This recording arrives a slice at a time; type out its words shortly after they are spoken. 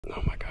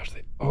Oh my gosh,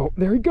 oh,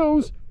 there he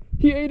goes.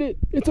 He ate it.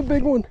 It's a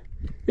big one.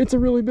 It's a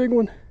really big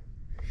one.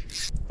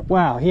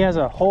 Wow, he has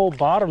a whole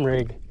bottom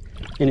rig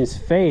in his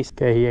face.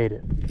 Okay, he ate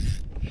it.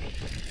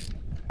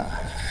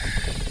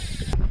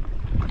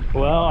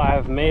 Well,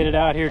 I've made it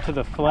out here to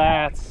the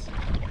flats,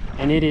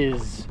 and it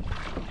is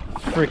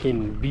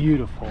freaking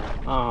beautiful.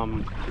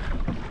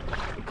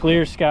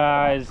 Clear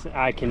skies,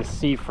 I can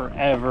see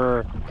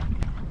forever.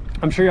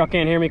 I'm sure y'all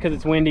can't hear me because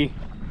it's windy.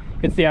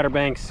 It's the Outer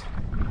Banks.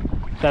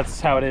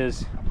 That's how it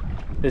is.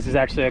 This is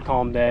actually a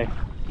calm day.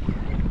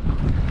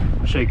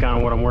 I'll show you kind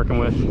of what I'm working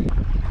with.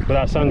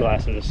 Without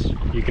sunglasses,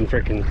 you can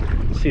freaking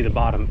see the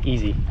bottom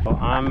easy. So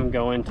I'm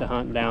going to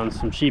hunt down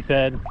some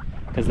sheephead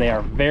because they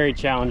are very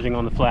challenging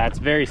on the flats,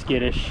 very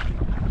skittish,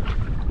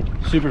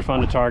 super fun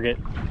to target.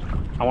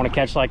 I want to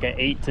catch like an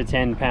 8 to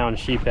 10 pound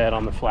sheephead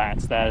on the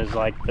flats. That is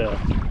like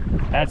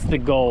that's the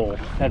goal.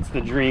 That's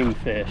the dream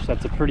fish.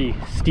 That's a pretty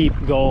steep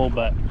goal,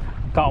 but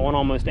caught one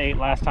almost 8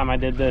 last time I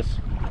did this.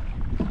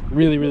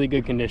 Really, really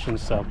good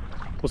conditions, so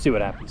we'll see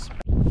what happens.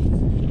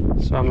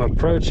 So I'm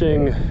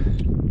approaching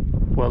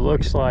what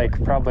looks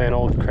like probably an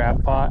old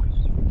crab pot.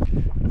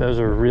 Those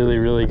are really,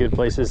 really good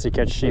places to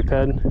catch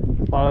sheephead.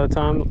 A lot of the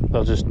time,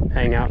 they'll just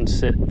hang out and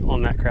sit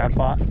on that crab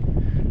pot.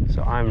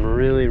 So I'm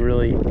really,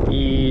 really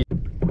easy.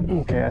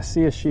 Okay, I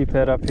see a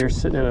sheephead up here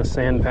sitting in a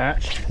sand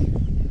patch.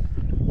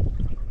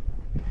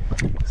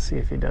 Let's see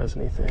if he does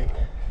anything.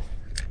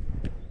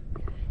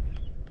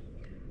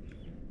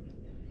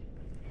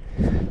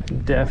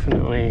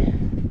 Definitely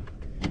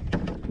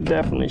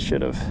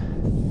should have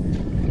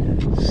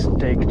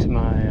staked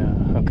my,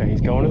 okay,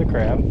 he's going to the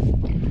crab.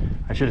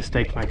 I should have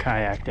staked my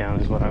kayak down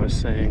is what I was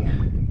saying,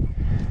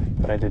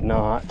 but I did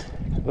not.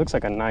 It looks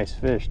like a nice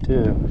fish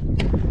too.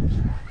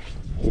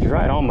 He's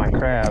right on my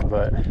crab,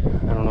 but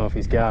I don't know if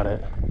he's got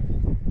it.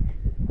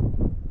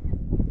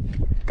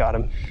 Got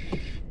him.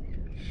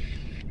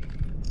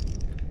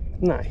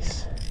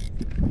 Nice.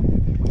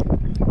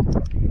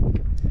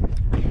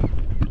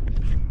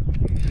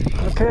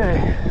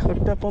 Okay,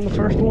 hooked up on the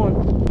first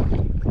one.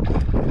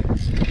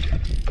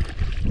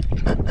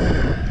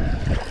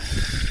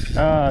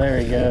 Oh, there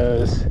he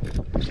goes.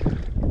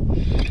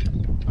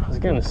 I was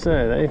gonna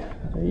say,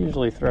 they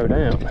usually throw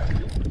down.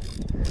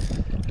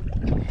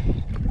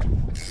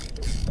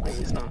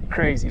 He's not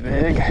crazy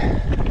big.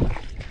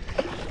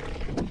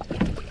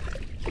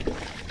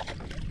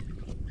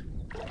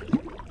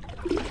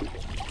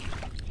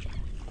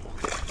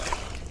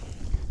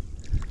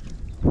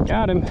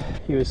 Got him.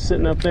 He was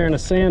sitting up there in a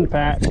sand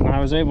patch, and I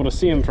was able to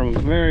see him from a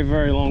very,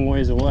 very long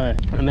ways away.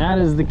 And that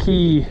is the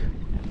key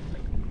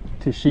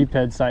to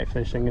sheephead sight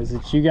fishing, is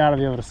that you got to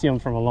be able to see them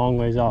from a long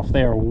ways off.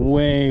 They are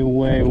way,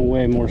 way,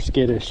 way more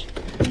skittish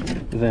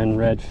than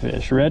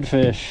redfish.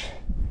 Redfish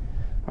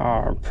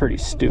are pretty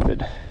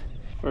stupid.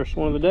 First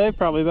one of the day,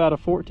 probably about a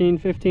 14,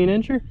 15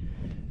 incher.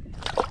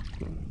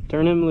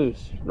 Turn him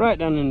loose, right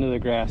down into the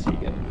grass he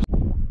goes.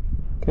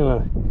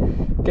 Gonna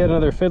get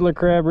another fiddler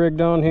crab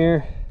rigged on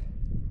here.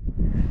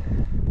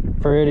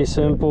 Pretty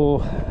simple.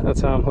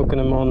 That's how I'm hooking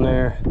him on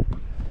there.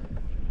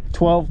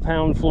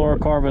 12-pound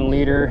fluorocarbon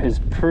leader is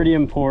pretty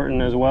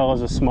important, as well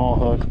as a small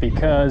hook,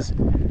 because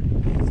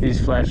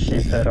these flat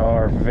sheephead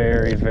are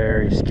very,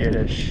 very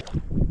skittish.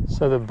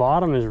 So the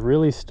bottom is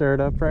really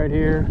stirred up right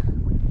here,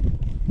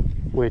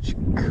 which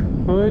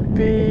could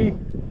be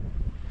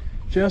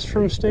just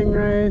from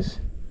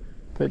stingrays,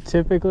 but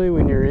typically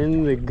when you're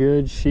in the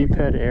good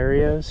sheephead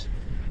areas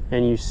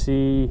and you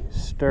see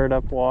stirred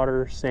up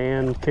water,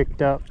 sand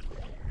kicked up,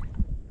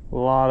 a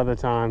lot of the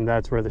time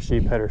that's where the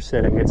sheephead are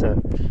sitting.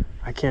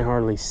 I can't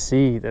hardly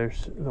see. The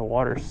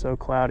water's so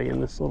cloudy in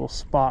this little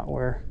spot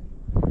where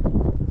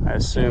I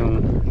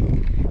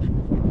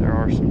assume there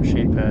are some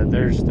sheephead.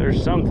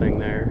 There's something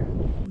there.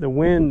 The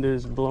wind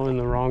is blowing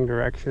the wrong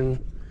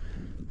direction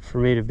for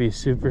me to be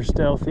super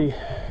stealthy,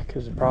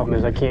 because the problem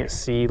is I can't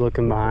see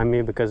looking behind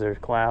me because there's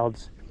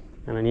clouds,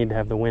 and I need to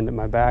have the wind at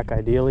my back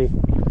ideally,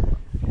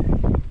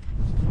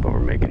 but we're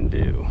making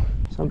do.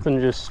 Something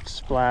just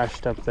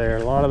splashed up there.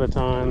 A lot of the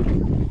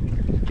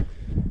time,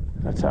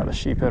 that's how the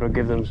sheephead will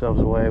give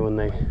themselves away when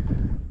they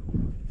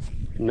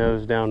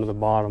nose down to the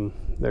bottom.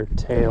 Their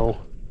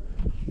tail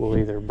will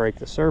either break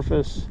the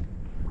surface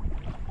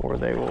or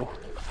they will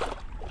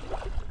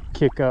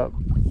kick up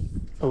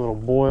a little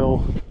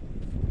boil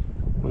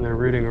when they're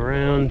rooting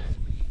around.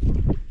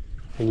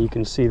 And you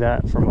can see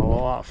that from a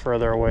lot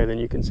further away than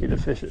you can see the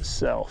fish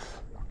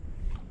itself.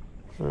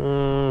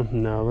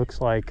 No,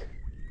 looks like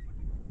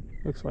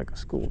a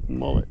schooled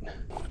mullet.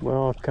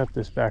 Well, I'll cut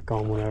this back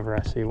on whenever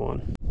I see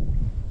one.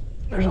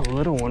 There's a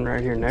little one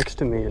right here next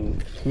to me,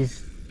 and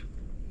he's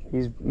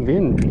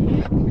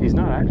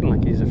not acting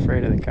like he's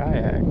afraid of the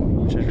kayak,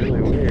 which is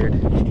really weird.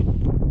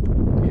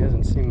 He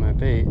hasn't seen my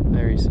bait.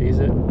 There, he sees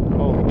it.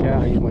 Holy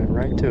cow, he went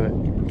right to it,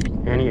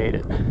 and he ate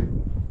it.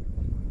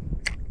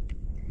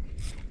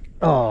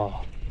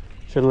 Oh,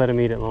 should have let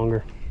him eat it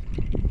longer.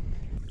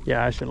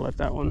 Yeah, I should have let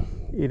that one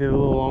eat it a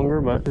little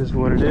longer, but this is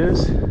what it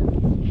is.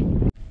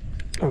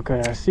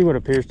 Okay, I see what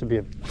appears to be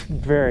a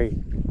very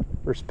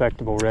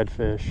respectable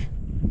redfish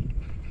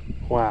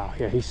Wow,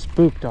 yeah, he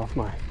spooked off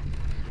my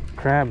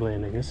crab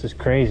landing. This is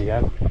crazy.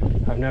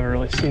 I've never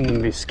really seen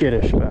them be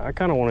skittish, but I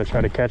kind of want to try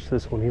to catch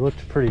this one. He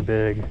looked pretty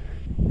big.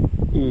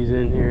 Ease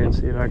in here and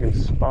see if I can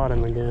spot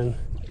him again.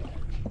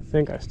 I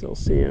think I still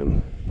see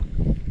him.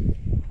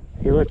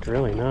 He looked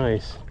really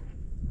nice.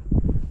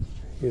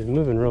 He was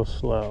moving real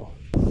slow.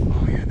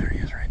 Oh yeah, there he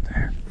is right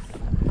there.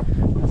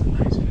 That's a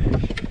nice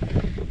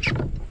fish.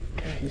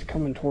 Okay, he's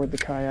coming toward the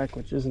kayak,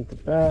 which isn't the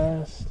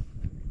best.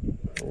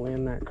 I'll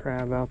land that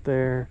crab out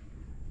there.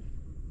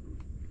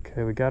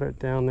 Okay, we got it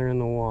down there in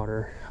the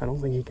water. I don't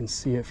think he can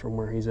see it from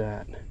where he's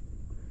at.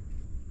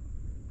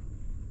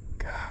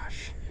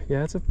 Gosh,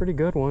 yeah, it's a pretty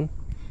good one.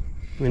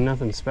 I mean,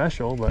 nothing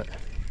special, but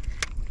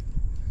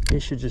he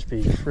should just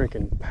be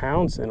freaking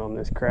pouncing on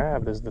this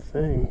crab is the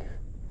thing.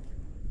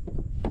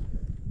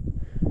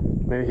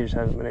 Maybe he just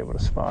hasn't been able to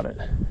spot it.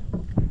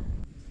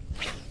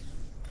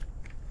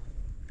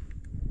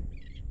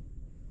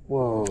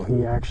 Whoa,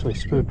 he actually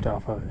spooked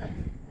off of it.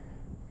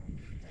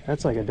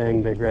 That's like a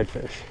dang big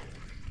redfish.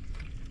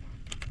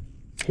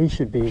 He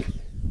should be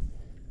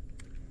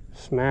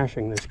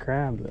smashing this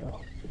crab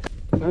though.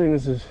 I think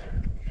this is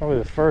probably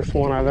the first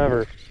one I've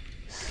ever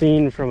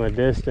seen from a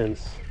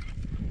distance.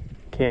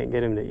 Can't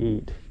get him to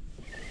eat.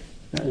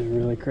 That is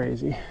really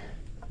crazy.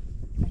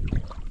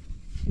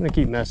 I'm gonna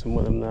keep messing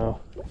with him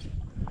though,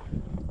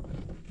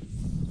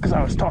 because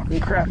I was talking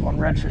crap on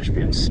redfish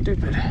being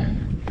stupid.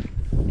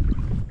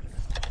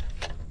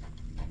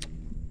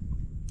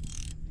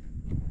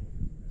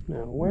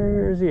 Now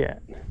where is he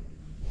at?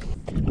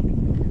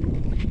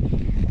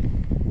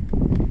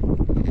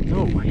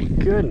 Oh my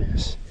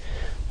goodness,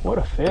 what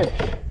a fish.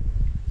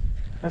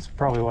 That's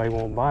probably why he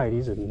won't bite.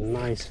 He's a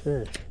nice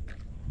fish.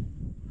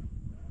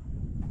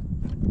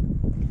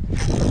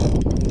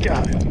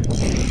 Got him.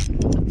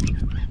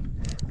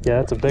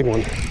 Yeah, that's a big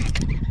one.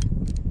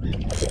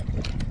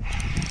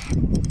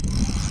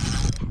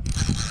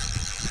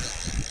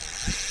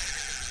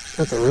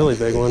 That's a really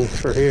big one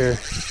for here,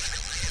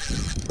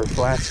 for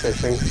flats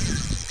fishing.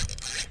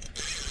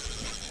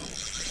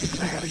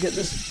 I gotta get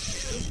this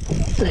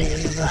thing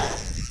into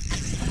the...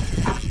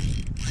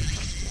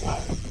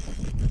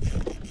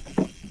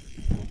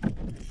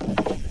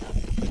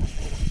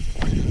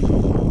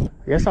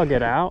 I guess I'll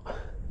get out.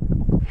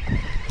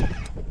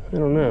 I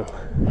don't know. I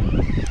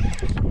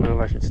don't know if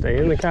I should stay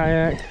in the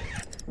kayak.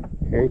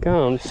 Here he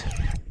comes.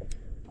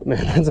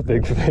 Man, that's a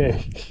big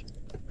fish.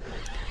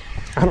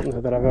 I don't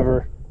know that I've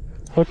ever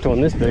hooked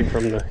one this big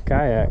from the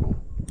kayak.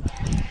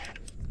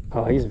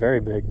 Oh, he's very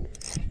big.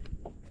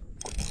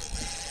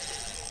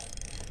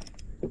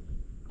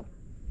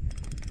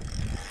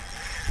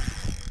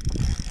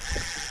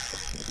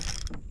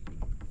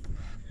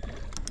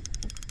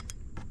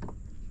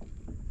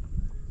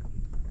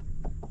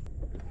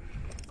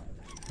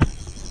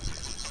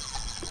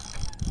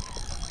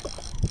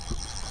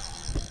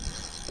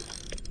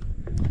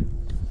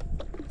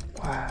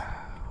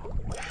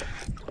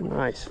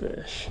 Nice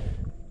fish.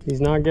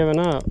 He's not giving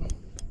up.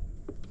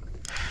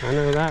 I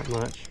know that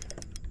much.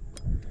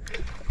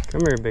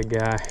 Come here, big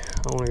guy.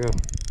 I want to go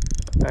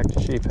back to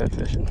sheephead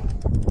fishing.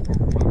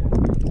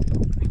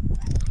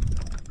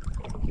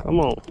 Come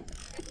on.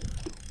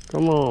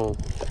 Come on.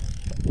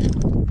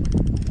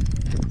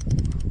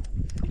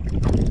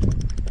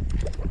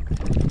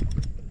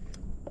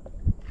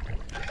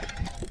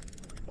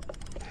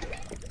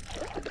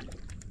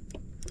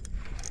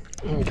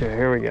 Okay,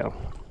 here we go.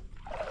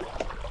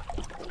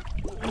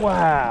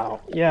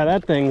 Wow, yeah,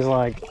 that thing's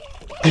like,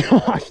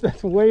 gosh,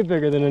 that's way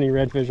bigger than any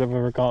redfish I've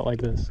ever caught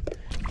like this.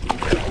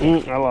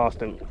 I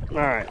lost him. All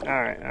right.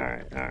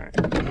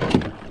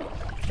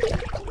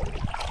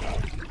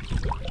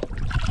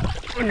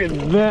 Look at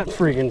that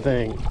freaking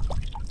thing.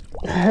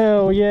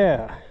 Hell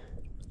yeah.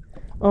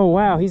 Oh,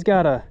 wow, he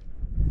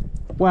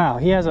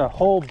has a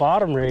whole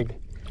bottom rig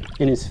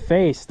in his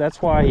face.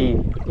 That's why he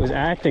was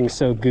acting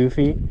so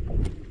goofy.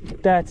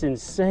 That's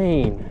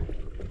insane.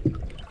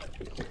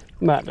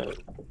 I'm about to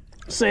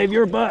save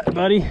your butt,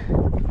 buddy.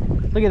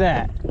 Look at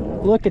that.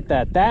 Look at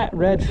that. That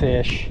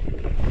redfish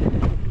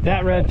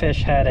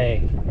had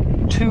a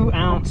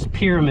 2-ounce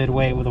pyramid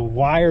weight with a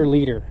wire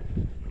leader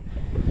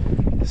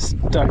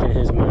stuck in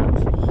his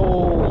mouth.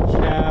 Holy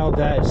cow,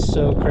 that is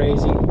so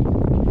crazy.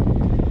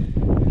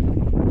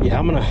 Yeah,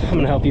 I'm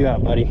gonna help you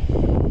out, buddy.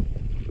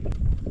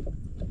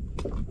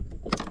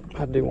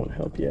 I do want to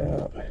help you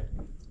out.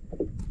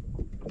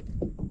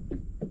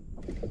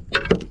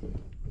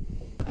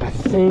 I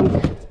think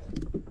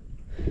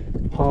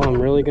all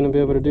I'm really going to be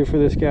able to do for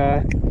this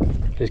guy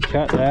is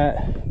cut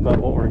that, but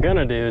what we're going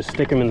to do is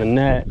stick him in the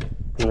net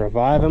and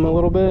revive him a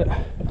little bit,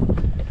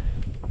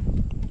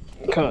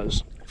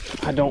 because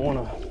I don't want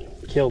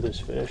to kill this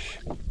fish,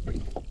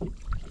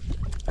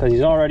 because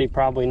he's already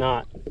probably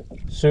not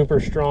super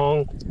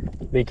strong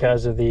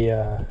because of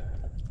the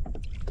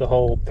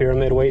whole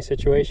pyramid weight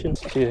situation.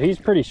 He's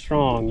pretty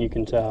strong, you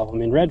can tell. I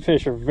mean,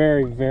 redfish are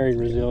very, very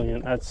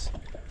resilient. That's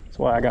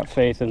why I got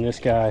faith in this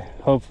guy,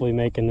 hopefully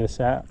making it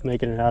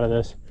out of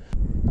this.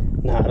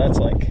 Nah,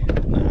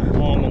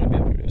 all I'm gonna be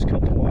able to do is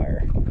cut the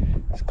wire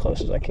as close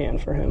as I can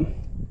for him.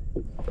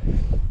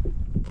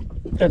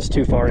 That's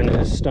too far into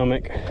his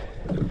stomach.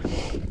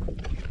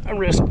 I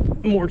risk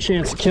more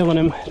chance of killing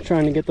him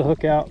trying to get the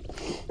hook out.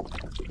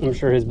 I'm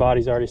sure his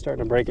body's already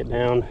starting to break it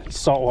down. It's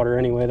saltwater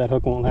anyway, that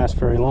hook won't last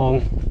very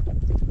long.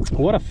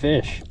 What a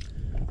fish.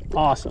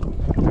 Awesome.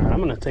 All right, I'm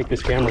gonna take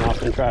this camera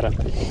off and try to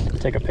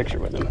take a picture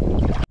with him.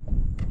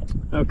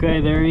 Okay,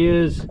 there he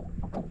is.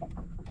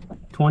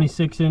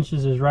 26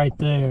 inches is right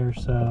there,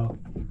 so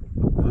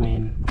I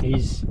mean,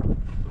 he's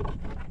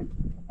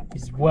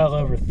well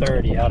over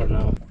 30, I don't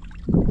know.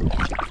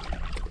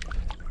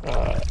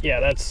 Yeah,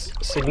 that's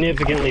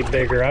significantly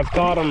bigger. I've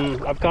caught them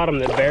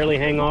that barely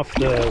hang off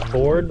the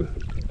board,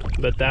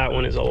 but that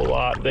one is a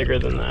lot bigger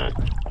than that.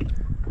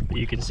 But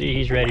you can see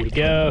he's ready to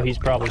go. He's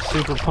probably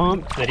super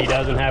pumped that he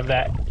doesn't have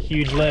that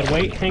huge lead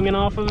weight hanging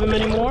off of him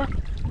anymore.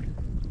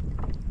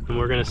 And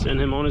we're gonna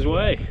send him on his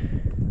way.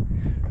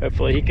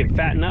 Hopefully he can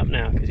fatten up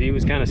now, because he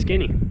was kind of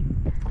skinny.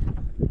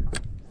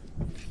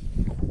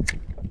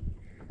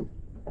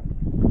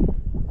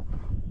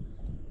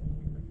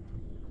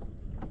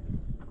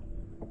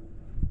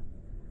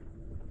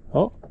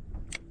 Oh,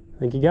 I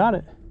think he got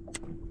it.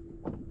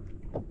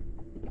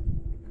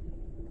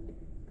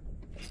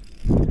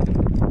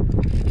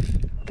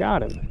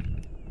 Got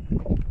him.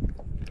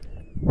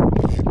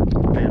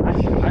 Man,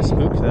 I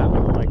spooked that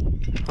one, like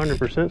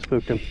 100%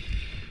 spooked him.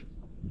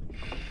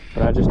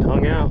 But I just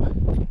hung out.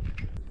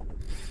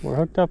 We're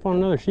hooked up on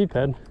another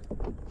sheephead.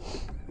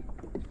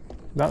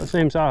 About the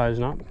same size,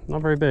 not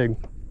very big.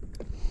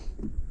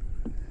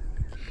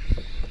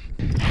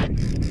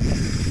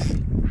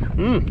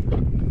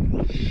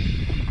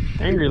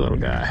 Angry little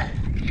guy.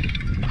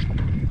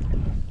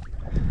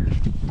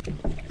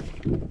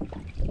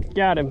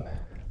 Got him.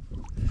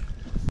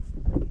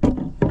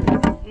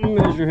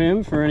 Measure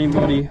him for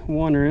anybody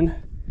wondering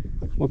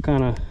what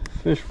kind of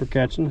fish we're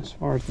catching as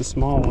far as the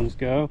small ones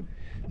go.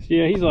 So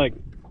yeah, he's like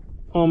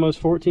almost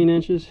 14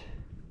 inches,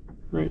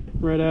 right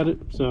at it.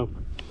 So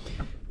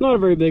not a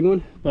very big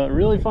one, but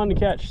really fun to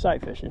catch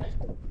sight fishing.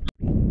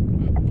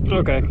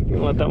 Okay,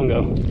 gonna let that one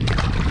go.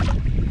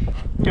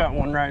 Got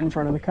one right in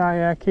front of the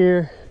kayak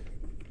here.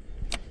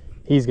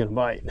 He's gonna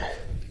bite,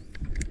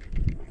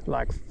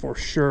 like for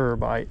sure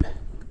bite.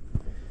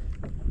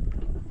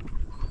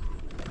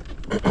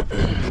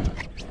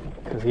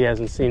 Because he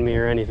hasn't seen me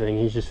or anything.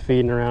 He's just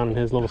feeding around in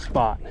his little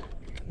spot.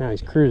 Now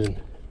he's cruising.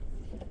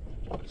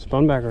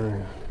 Spun back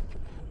around.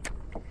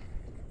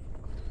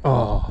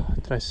 Oh,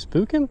 did I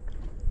spook him?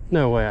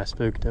 No way I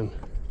spooked him.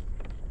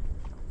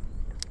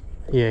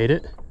 He ate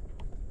it.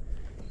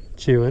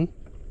 Chewing.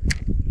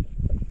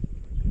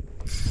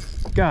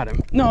 Got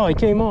him. No, he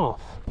came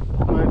off.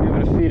 Might be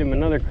able to feed him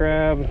another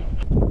crab.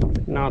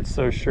 Not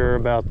so sure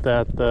about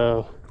that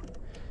though.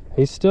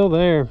 He's still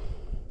there,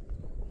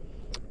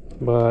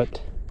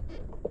 but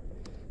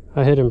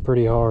I hit him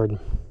pretty hard.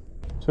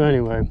 So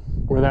anyway,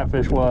 where that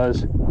fish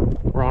was,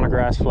 we're on a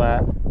grass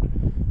flat.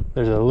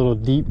 There's a little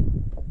deep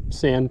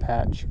sand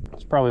patch.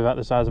 It's probably about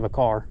the size of a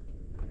car.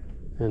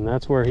 And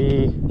that's where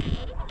he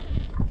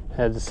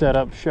had to set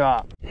up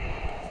shop.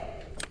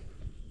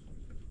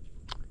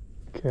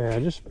 Okay, I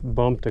just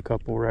bumped a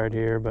couple right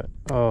here, but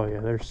oh yeah,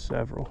 there's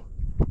several.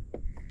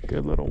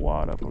 Good little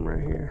wad of them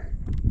right here.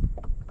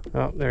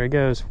 Oh, there he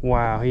goes.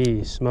 Wow,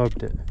 he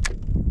smoked it.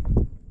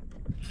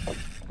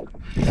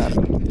 Got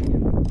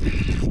him.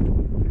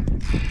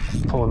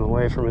 Pull him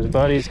away from his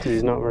buddies because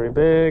he's not very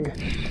big.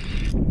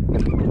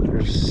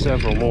 There's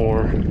several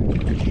more.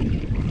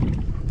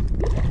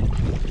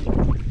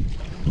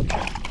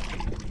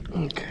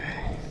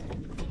 Okay.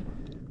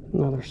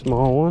 Another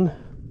small one.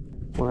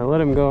 When I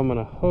let him go, I'm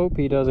gonna hope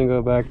he doesn't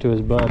go back to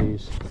his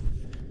buddies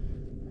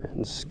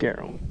and scare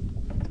them.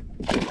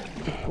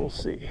 We'll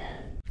see.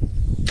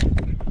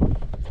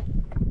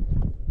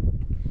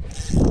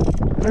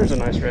 There's a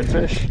nice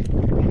redfish.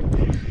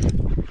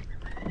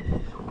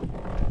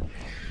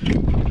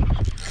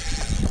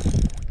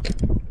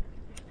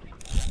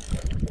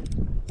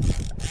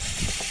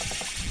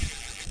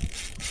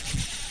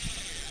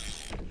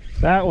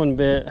 That one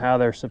bit how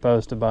they're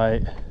supposed to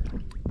bite.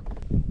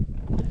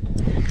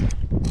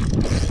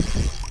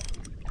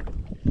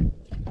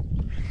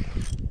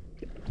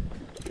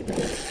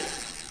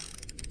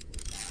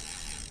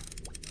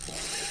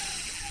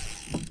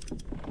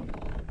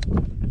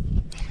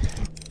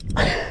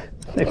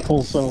 They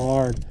pull so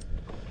hard.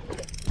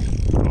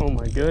 Oh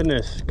my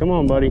goodness. Come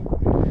on, buddy.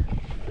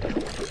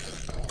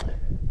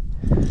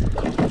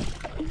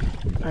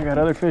 I got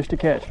other fish to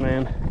catch,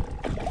 man.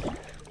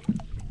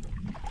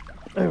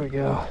 There we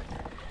go.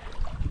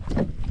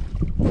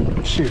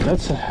 Shoot,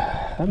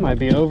 that might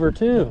be over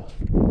too.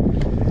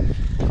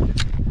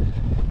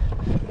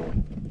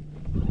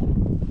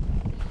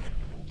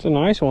 It's a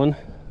nice one.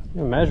 I'm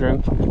gonna measure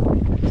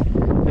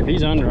him. If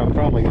he's under, I'm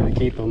probably gonna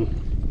keep him.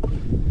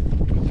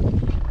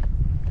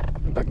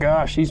 But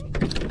gosh, he's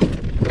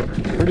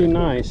pretty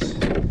nice.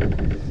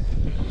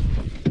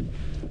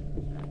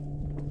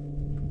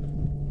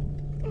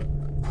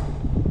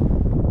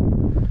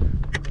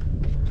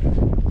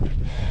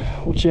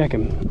 We'll check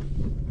him.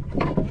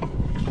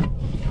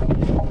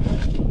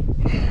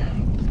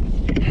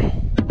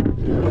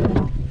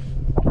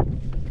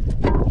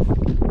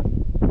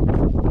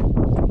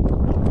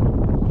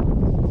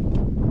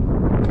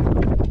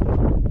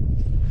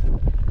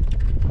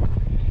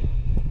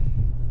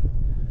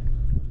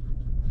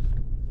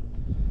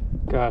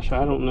 Gosh,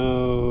 I don't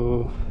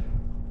know.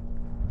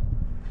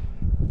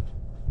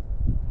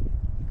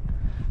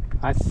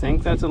 I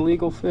think that's a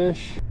legal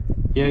fish.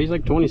 Yeah, he's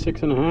like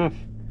 26 and a half.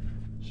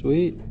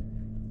 Sweet.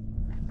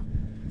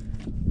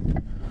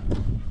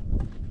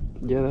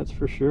 Yeah, that's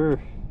for sure.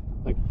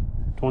 Like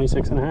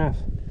 26 and a half.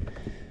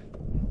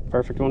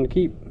 Perfect one to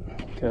keep,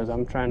 because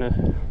I'm trying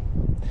to,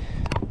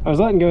 I was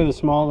letting go of the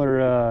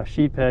smaller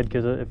sheephead,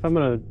 because if I'm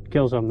gonna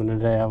kill something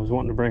today, I was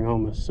wanting to bring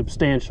home a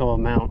substantial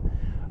amount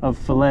of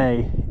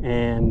fillet,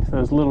 and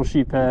those little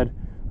sheephead,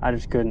 I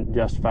just couldn't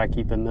justify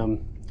keeping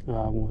them.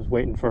 Was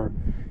waiting for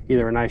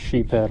either a nice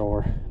sheephead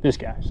or this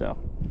guy, so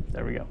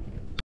there we go.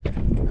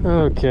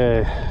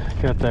 Okay,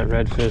 got that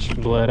redfish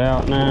bled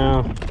out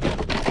now.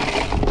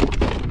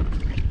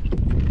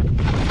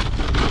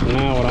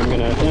 Now what I'm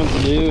gonna attempt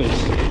to do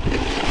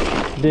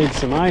is dig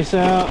some ice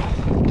out,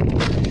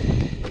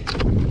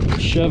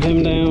 shove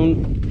him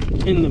down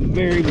in the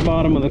very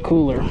bottom of the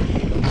cooler.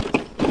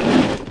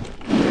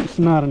 It's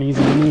not an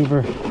easy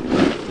maneuver.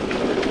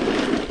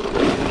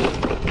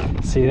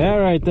 See, that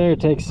right there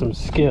takes some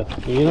skill.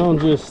 You don't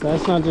just,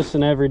 that's not just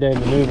an everyday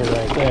maneuver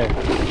right there.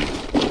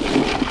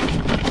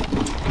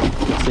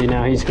 See,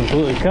 now he's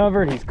completely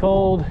covered, he's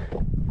cold,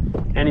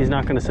 and he's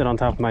not gonna sit on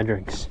top of my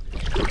drinks.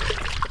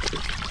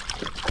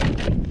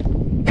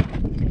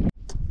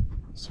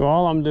 So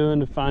all I'm doing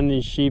to find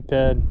these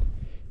sheephead,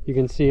 you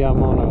can see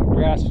I'm on a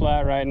grass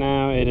flat right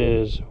now. It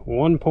is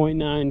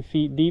 1.9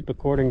 feet deep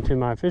according to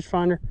my fish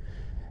finder,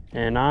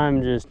 and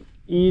I'm just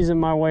easing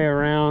my way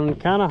around,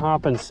 kind of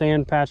hopping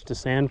sand patch to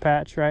sand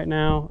patch right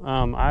now.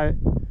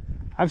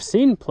 I've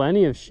seen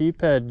plenty of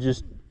sheephead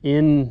just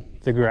in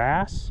the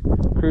grass,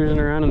 cruising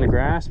around in the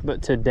grass,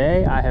 but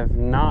today I have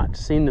not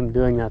seen them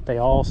doing that. They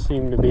all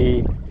seem to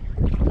be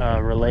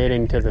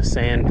relating to the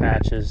sand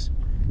patches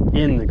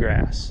in the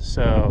grass.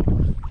 So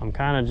I'm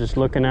kind of just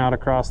looking out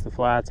across the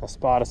flats. I'll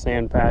spot a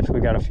sand patch. We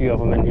got a few of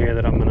them in here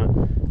that I'm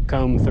gonna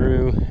comb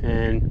through,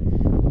 and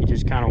you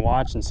just kind of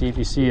watch and see if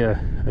you see a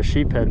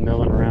sheephead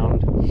milling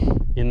around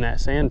in that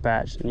sand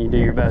patch, and you do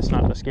your best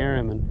not to scare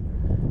him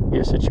and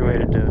get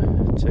situated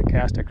to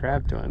cast a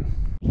crab to him.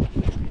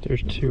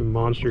 There's two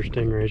monster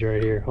stingrays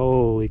right here.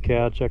 Holy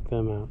cow, check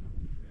them out.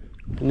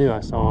 I knew I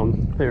saw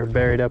them. They were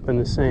buried up in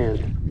the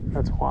sand.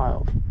 That's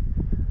wild.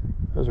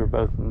 Those were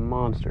both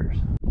monsters.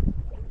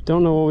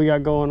 Don't know what we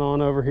got going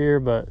on over here,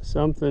 but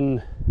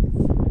something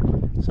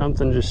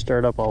just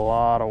stirred up a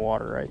lot of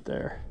water right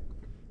there.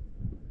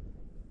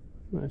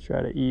 I'm gonna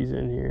try to ease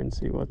in here and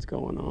see what's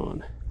going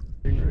on.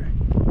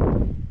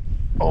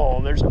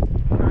 Oh, there's a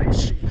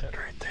nice sheephead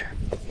right there.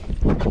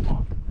 Come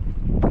on.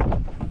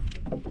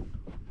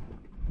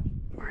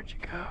 Where'd you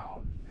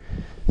go?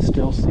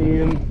 Still see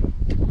him.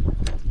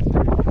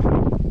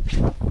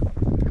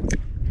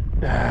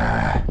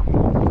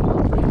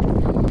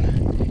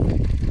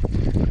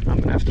 I'm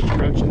gonna have to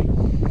approach him.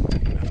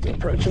 I'm gonna have to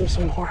approach him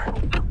some more.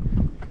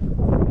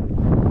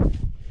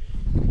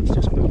 It's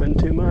just moving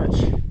too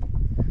much.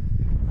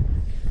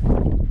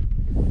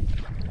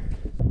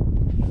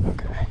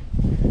 Okay,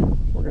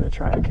 we're gonna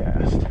try a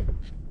cast.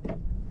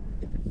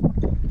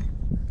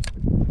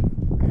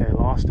 Okay,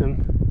 lost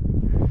him.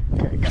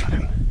 Okay, got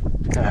him.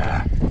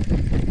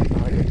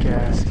 Not a good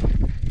cast.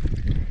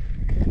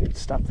 Okay, I need to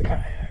stop the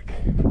kayak.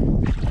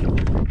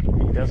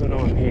 He doesn't know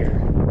I'm here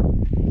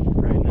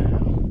right now.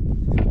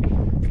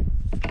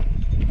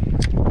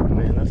 Oh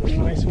man, that's a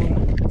nice one.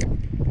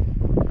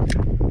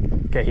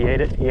 Okay, he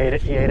ate it, he ate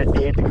it, he ate it,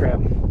 he ate the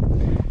crab.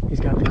 He's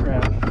got the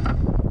crab.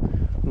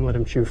 I'm gonna let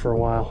him chew for a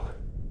while.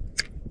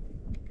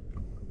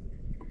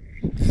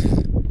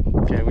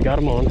 Okay, we got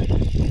him on.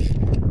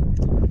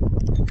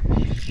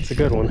 It's a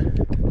good one.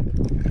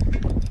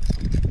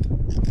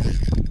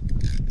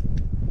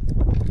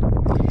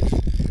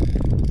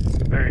 It's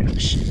a very nice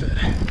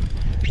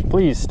sheephead.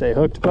 Please stay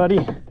hooked, buddy.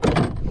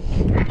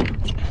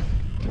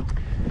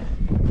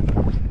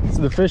 It's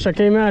the fish I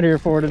came out here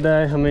for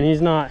today. I mean,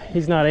 he's not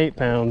 8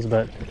 pounds,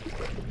 but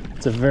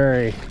it's a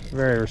very,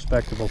 very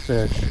respectable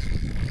fish.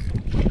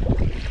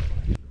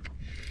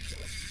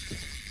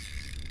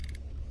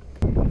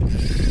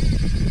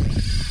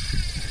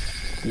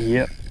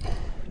 Yep.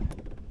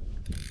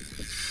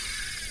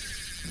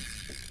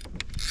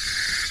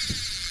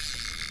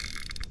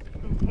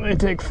 They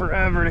take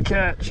forever to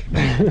catch.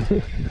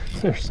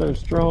 They're so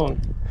strong.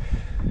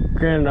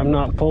 Granted, I'm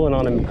not pulling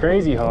on him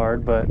crazy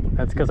hard, but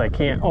that's because I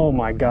can't. Oh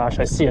my gosh,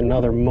 I see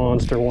another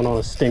monster one on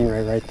a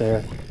stingray right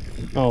there.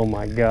 Oh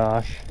my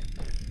gosh.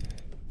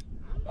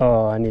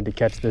 Oh, I need to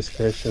catch this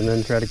fish and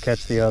then try to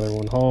catch the other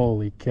one.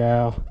 Holy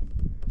cow.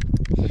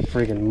 It's a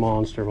freaking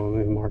monster when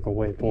we mark a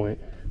waypoint.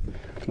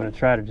 I'm gonna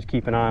try to just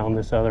keep an eye on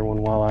this other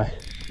one while I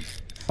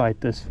fight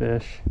this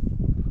fish.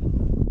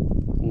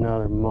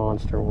 Another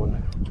monster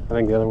one. I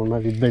think the other one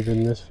might be bigger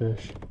than this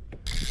fish.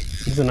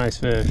 It's a nice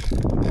fish.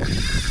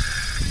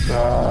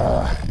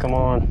 Come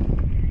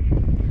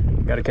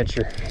on. Gotta catch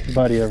your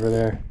buddy over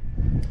there.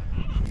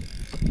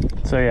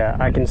 So yeah,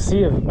 I can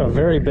see a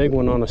very big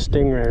one on a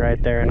stingray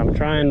right there, and I'm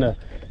trying to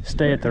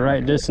stay at the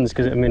right distance,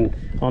 because I mean,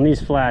 on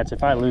these flats,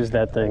 if I lose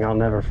that thing, I'll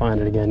never find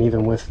it again,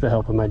 even with the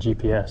help of my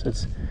GPS.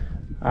 It's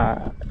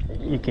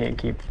you can't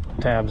keep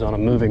tabs on a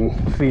moving,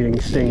 feeding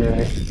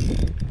stingray.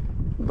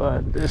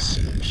 But this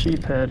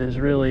sheephead is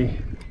really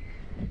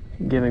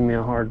giving me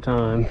a hard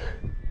time.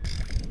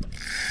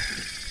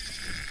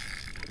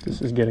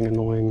 This is getting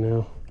annoying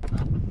now.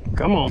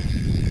 Come on.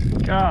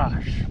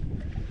 Gosh.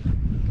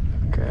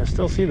 Okay, I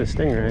still see the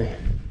stingray.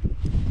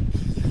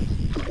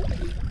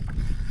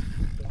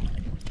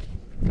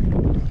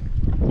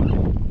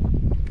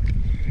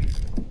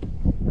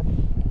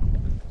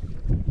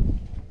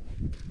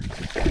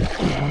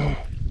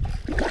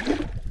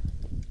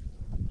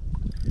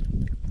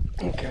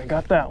 Okay,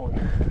 got that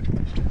one.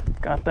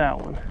 Got that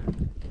one.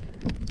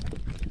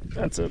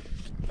 That's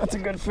a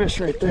good fish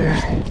right there.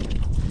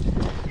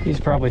 He's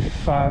probably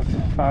five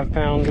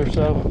pounds or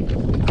so.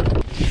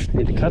 I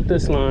need to cut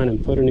this line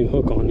and put a new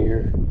hook on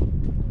here.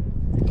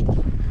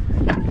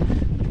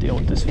 Deal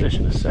with this fish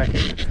in a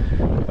second,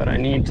 but I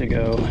need to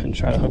go and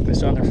try to hook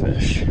this other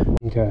fish.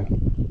 Okay,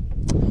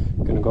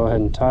 I'm gonna go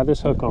ahead and tie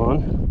this hook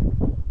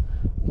on.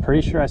 I'm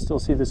pretty sure I still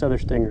see this other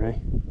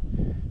stingray.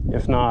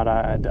 If not,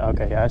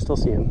 okay, yeah, I still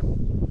see him.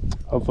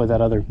 Hopefully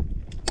that other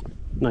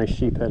nice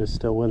sheephead is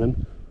still with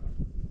him.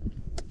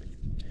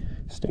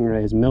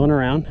 Stingray is milling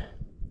around.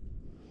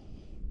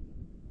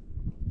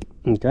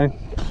 Okay,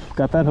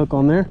 got that hook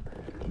on there.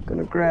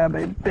 Gonna grab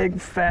a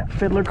big fat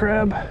fiddler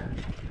crab.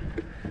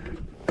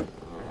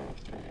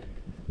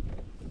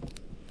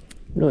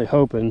 Really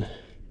hoping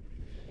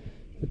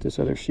that this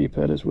other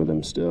sheephead is with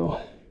him still.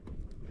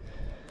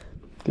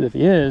 Because if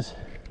he is,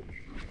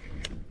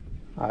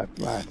 I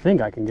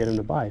think I can get him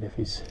to bite if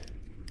he's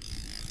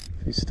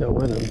still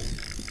with him.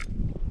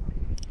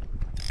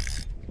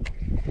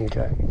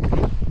 Okay,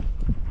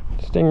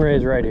 stingray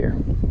is right here.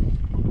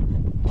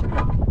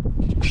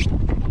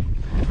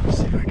 Let's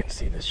see if I can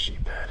see this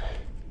sheephead.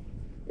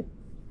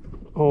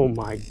 Oh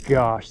my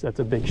gosh, that's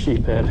a big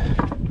sheephead.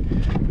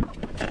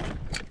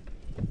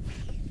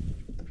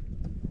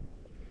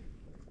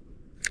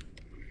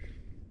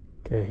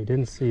 Okay, he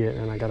didn't see it,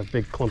 and I got a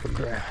big clump of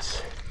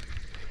grass.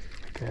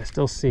 Okay, I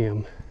still see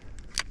him.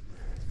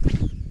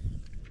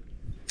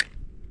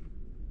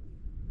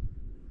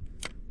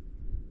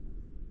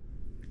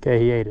 Okay,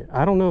 he ate it.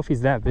 I don't know if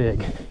he's that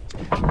big,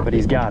 but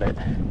he's got it.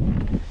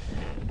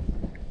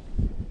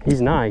 He's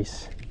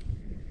nice.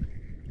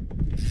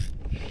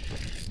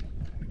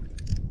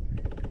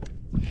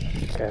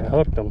 Okay, I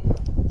hooked him.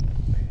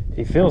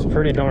 He feels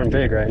pretty darn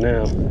big right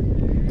now.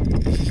 I'm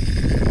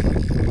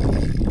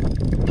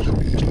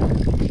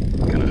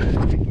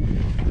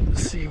gonna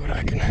see what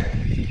I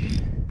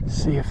can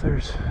see if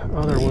there's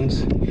other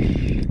ones.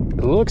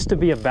 It looks to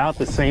be about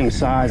the same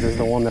size as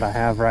the one that I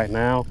have right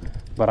now,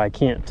 but I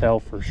can't tell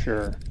for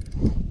sure.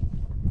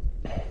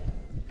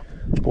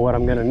 But what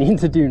I'm gonna need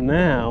to do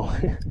now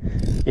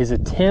is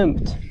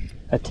attempt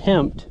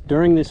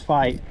during this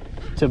fight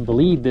to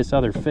bleed this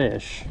other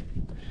fish,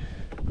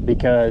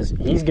 because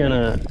he's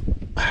gonna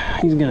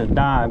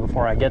die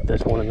before I get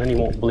this one, and then he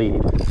won't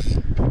bleed.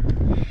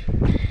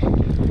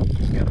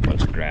 Got a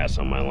bunch of grass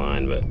on my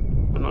line, but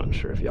I'm not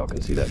sure if y'all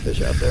can see that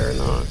fish out there or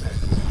not.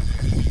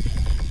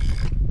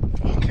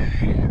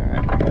 Okay, all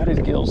right, got his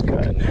gills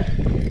cut.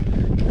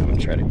 I'm gonna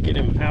try to get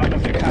him out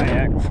of the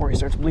kayak before he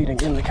starts bleeding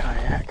in the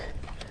kayak.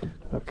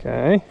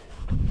 Okay,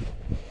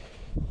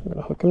 I'm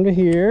gonna hook him to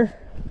here.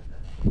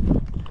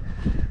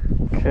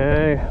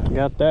 Okay,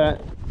 got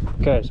that.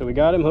 Okay, so we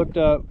got him hooked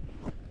up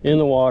in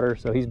the water,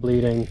 so he's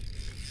bleeding.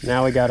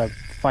 Now we gotta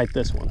fight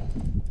this one.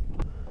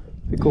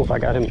 Be cool if I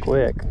got him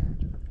quick.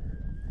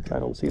 I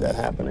don't see that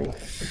happening.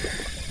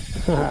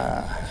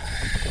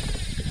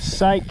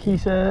 Psych, he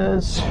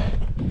says.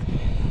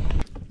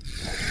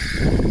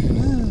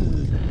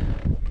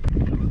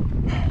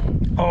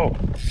 Oh,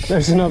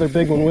 there's another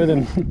big one with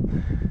him.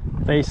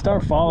 They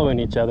start following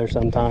each other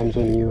sometimes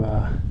when you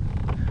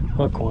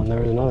hook one.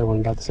 There was another one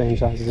about the same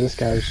size as this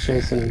guy was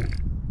chasing him.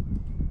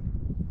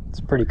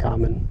 It's pretty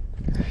common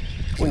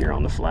when you're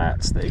on the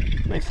flats.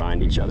 They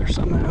find each other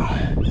somehow.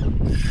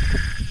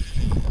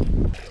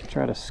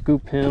 Try to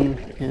scoop him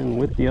in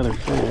with the other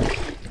fish.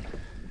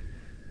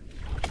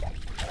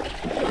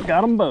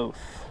 Got them both.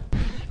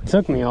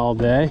 Took me all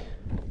day.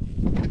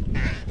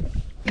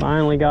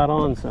 Finally got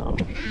on some.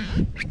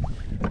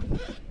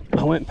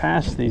 I went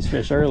past these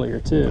fish earlier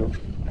too.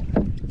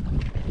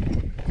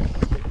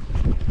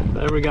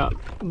 There we got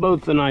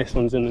both the nice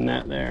ones in the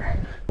net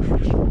there.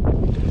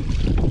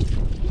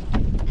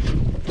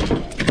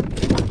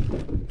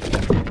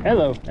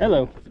 Hello,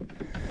 hello.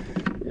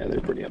 Yeah,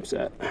 they're pretty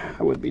upset.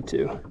 I would be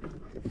too.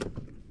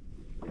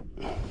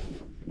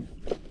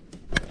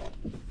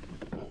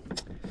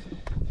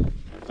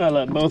 I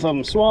let both of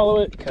them swallow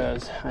it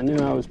because I knew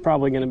I was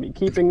probably going to be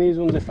keeping these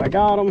ones if I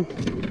got them.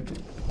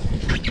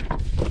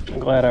 I'm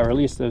glad I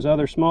released those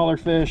other smaller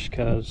fish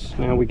because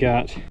now we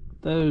got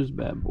those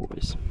bad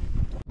boys.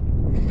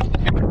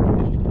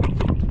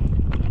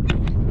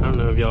 I don't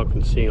know if y'all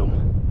can see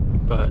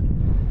them, but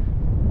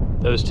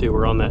those two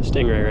were on that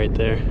stingray right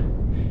there.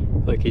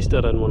 Like he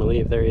still doesn't want to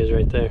leave. There he is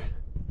right there.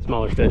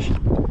 Smaller fish.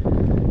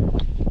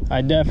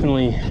 I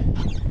definitely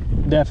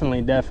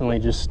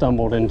just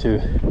stumbled into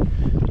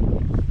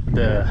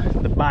the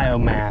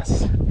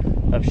biomass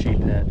of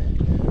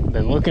sheephead.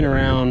 Been looking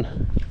around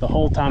the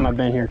whole time I've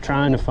been here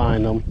trying to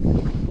find them,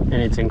 and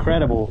it's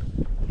incredible.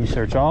 You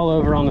search all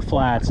over on the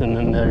flats and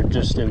then they're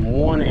just in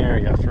one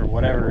area for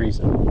whatever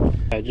reason.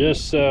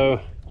 Just so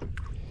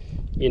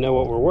you know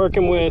what we're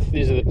working with,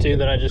 these are the two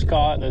that I just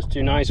caught, those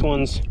two nice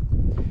ones.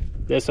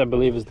 This I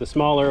believe is the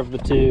smaller of the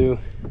two.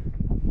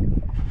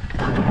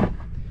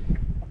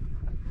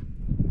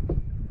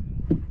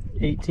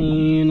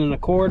 18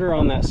 1/4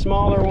 on that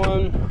smaller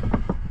one.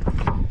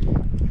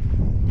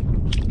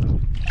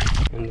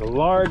 And the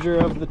larger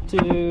of the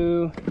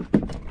two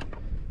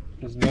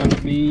is gonna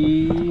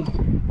be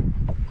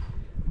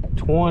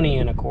 20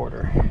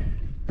 1/4.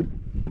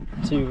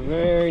 Two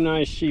very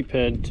nice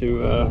sheephead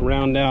to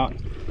round out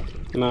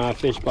my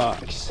fish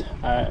box.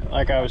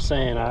 Like I was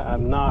saying,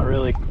 I'm not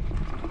really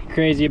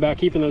crazy about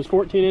keeping those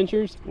 14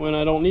 inchers when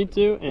I don't need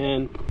to,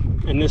 and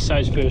this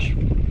size fish,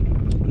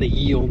 the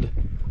yield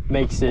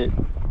makes it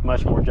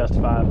much more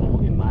justifiable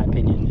in my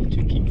opinion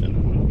to keep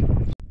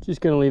them.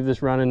 Just gonna leave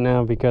this running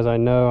now because I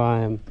know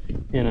I am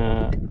in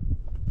a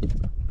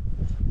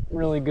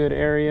really good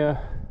area.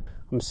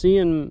 I'm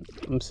seeing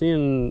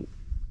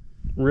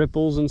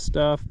ripples and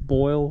stuff,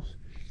 boils,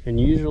 and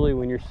usually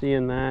when you're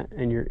seeing that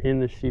and you're in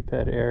the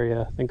sheephead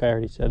area, I think I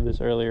already said this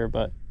earlier,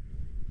 but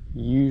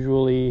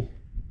usually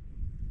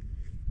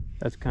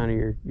that's kind of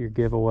your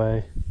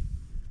giveaway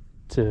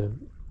to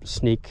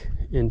sneak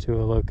into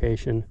a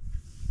location.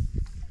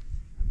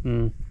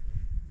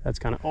 That's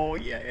kind of, oh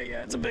yeah,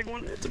 it's a big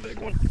one, it's a big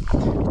one.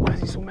 Why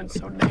is he swimming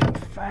so damn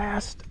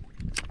fast?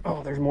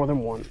 Oh, there's more than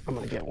one. I'm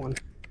gonna get one.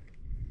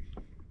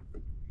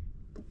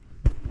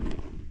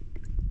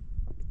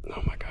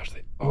 Oh my gosh,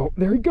 oh,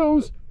 there he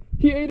goes.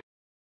 He ate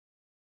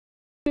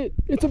it.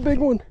 It's a big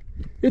one.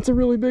 It's a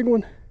really big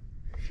one.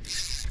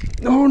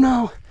 Oh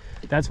no.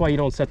 That's why you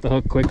don't set the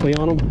hook quickly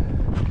on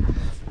them.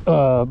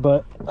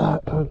 But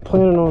I'm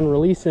planning on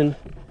releasing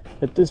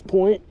at this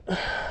point.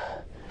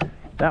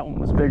 That one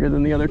was bigger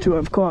than the other two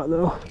I've caught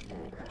though.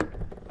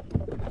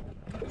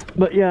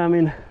 But yeah, I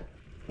mean,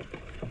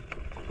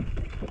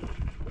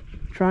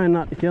 trying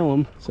not to kill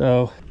them,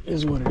 so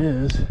is what it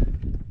is.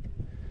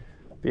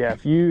 But yeah,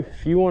 if you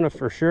want to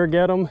for sure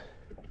get them,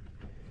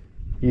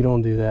 you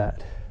don't do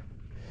that.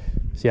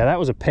 So yeah, that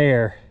was a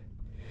pair.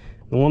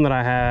 The one that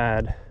I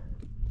had,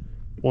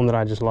 one that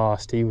I just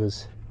lost, he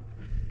was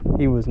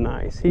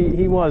nice.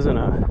 He wasn't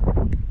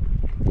an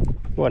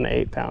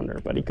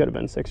 8-pounder, but he could have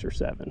been 6 or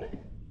 7.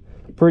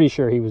 Pretty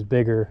sure he was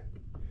bigger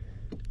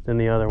than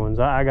the other ones.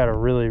 I got a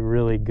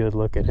really good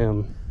look at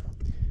him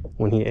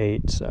when he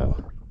ate.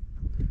 So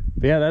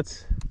but yeah,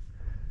 that's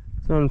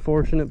the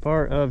unfortunate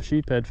part of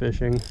sheephead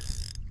fishing.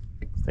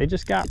 They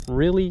just got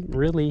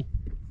really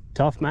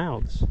tough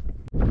mouths.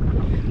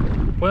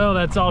 Well,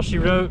 that's all she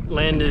wrote.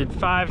 Landed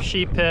 5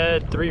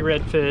 sheephead, 3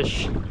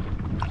 redfish.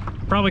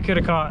 Probably could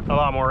have caught a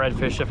lot more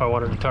redfish if I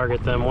wanted to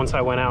target them. Once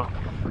I went out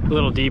a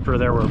little deeper,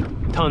 there were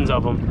tons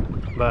of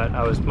them, but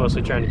I was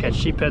mostly trying to catch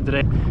sheephead today.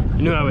 I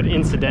knew I would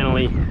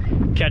incidentally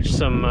catch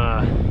some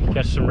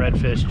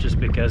redfish just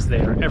because they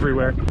are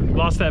everywhere.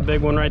 Lost that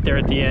big one right there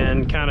at the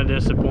end, kind of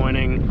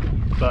disappointing,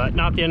 but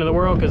not the end of the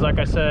world, because like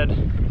I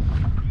said,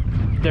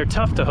 they're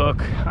tough to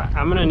hook.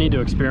 I'm gonna need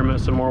to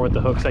experiment some more with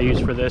the hooks I use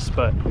for this,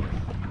 but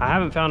I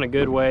haven't found a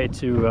good way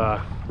to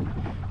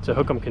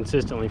hook them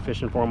consistently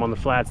fishing for them on the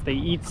flats. They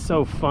eat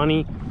so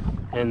funny,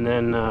 and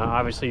then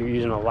obviously you're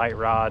using a light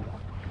rod,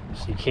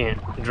 so you can't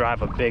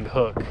drive a big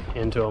hook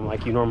into them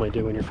like you normally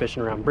do when you're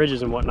fishing around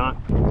bridges and whatnot.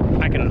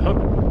 I can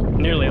hook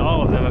nearly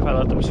all of them if I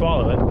let them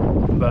swallow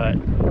it, but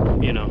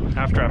you know,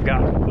 after I've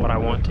got what I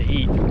want to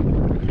eat,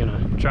 I'm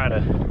gonna try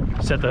to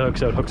set the hook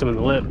so it hooks them in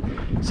the lip.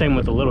 Same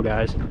with the little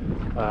guys.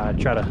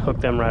 Try to hook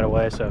them right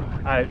away. So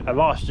I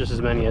lost just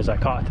as many as I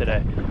caught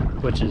today,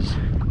 which is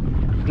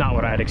not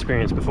what I had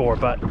experienced before,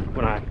 but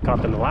when I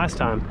caught them the last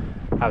time,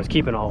 I was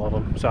keeping all of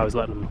them, so I was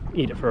letting them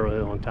eat it for a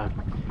really long time.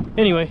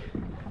 Anyway,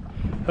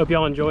 hope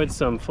y'all enjoyed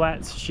some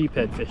flats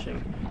sheephead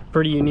fishing.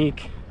 Pretty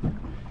unique.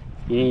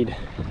 You need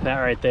that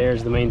right there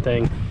is the main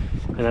thing,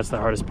 and that's the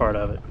hardest part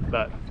of it,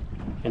 but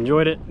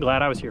enjoyed it.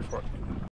 Glad I was here for it.